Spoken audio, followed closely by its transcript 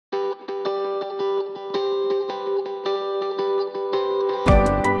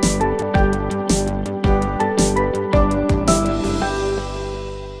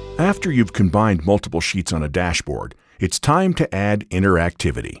After you've combined multiple sheets on a dashboard, it's time to add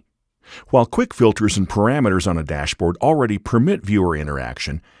interactivity. While quick filters and parameters on a dashboard already permit viewer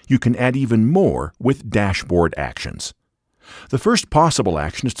interaction, you can add even more with dashboard actions. The first possible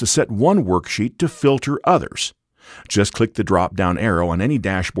action is to set one worksheet to filter others. Just click the drop-down arrow on any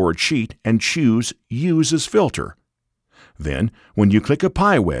dashboard sheet and choose Use as Filter. Then, when you click a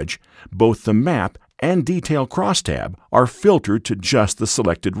pie wedge, both the Map and Detail crosstab are filtered to just the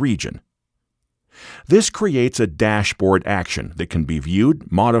selected region. This creates a dashboard action that can be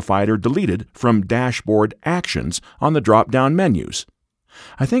viewed, modified, or deleted from Dashboard Actions on the drop-down menus.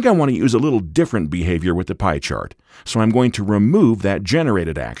 I think I want to use a little different behavior with the pie chart, so I'm going to remove that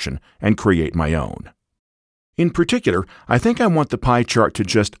generated action and create my own. In particular, I think I want the pie chart to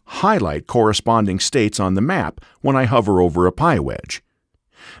just highlight corresponding states on the map when I hover over a pie wedge.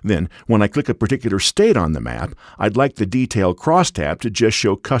 Then, when I click a particular state on the map, I'd like the Detail crosstab to just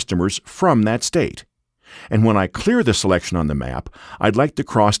show customers from that state. And when I clear the selection on the map, I'd like the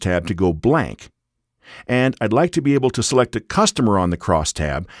crosstab to go blank. And I'd like to be able to select a customer on the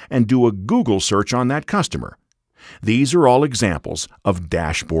crosstab and do a Google search on that customer. These are all examples of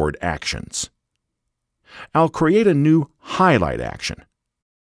dashboard actions. I'll create a new highlight action.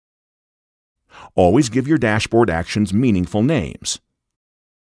 Always give your dashboard actions meaningful names.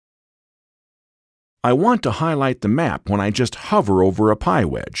 I want to highlight the map when I just hover over a pie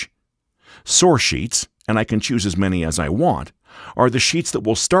wedge. Source sheets, and I can choose as many as I want, are the sheets that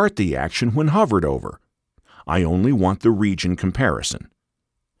will start the action when hovered over. I only want the region comparison.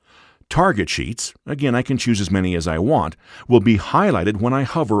 Target sheets, again I can choose as many as I want, will be highlighted when I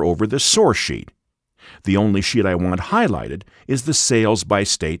hover over the source sheet. The only sheet I want highlighted is the Sales by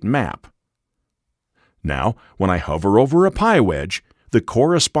State map. Now, when I hover over a pie wedge, the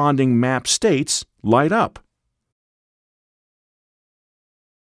corresponding map states light up.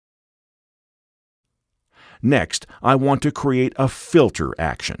 Next, I want to create a filter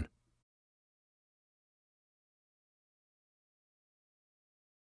action.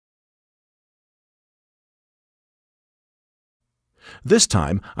 This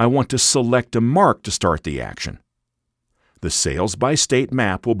time, I want to select a mark to start the action. The Sales by State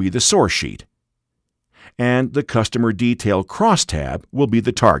map will be the source sheet, and the Customer Detail crosstab will be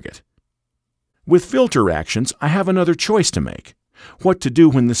the target. With filter actions, I have another choice to make: what to do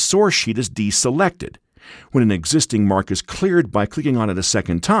when the source sheet is deselected, when an existing mark is cleared by clicking on it a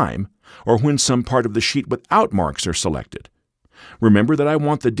second time, or when some part of the sheet without marks are selected. Remember that I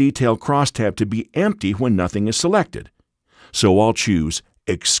want the Detail crosstab to be empty when nothing is selected, so I'll choose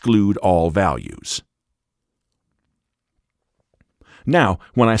Exclude All Values. Now,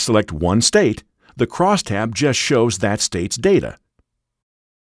 when I select one state, the crosstab just shows that state's data.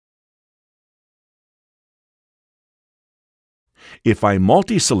 If I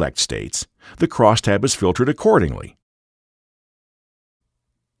multi-select states, the crosstab is filtered accordingly.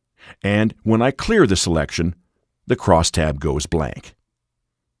 And when I clear the selection, the crosstab goes blank.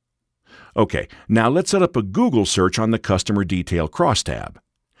 Okay, now let's set up a Google search on the Customer Detail crosstab.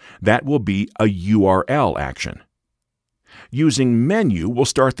 That will be a URL action. Using Menu will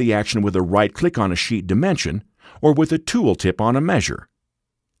start the action with a right-click on a sheet dimension or with a tooltip on a measure.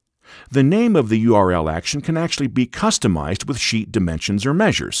 The name of the URL action can actually be customized with sheet dimensions or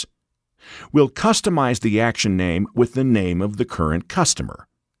measures. We'll customize the action name with the name of the current customer.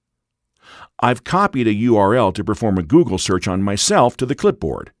 I've copied a URL to perform a Google search on myself to the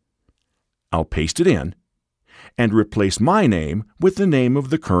clipboard. I'll paste it in and replace my name with the name of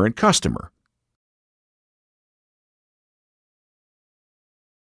the current customer.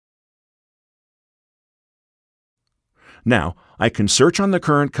 Now, I can search on the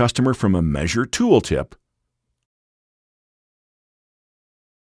current customer from a Measure tooltip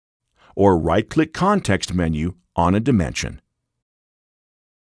or right-click Context menu on a dimension.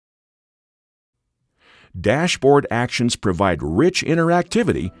 Dashboard actions provide rich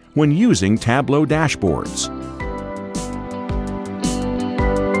interactivity when using Tableau dashboards.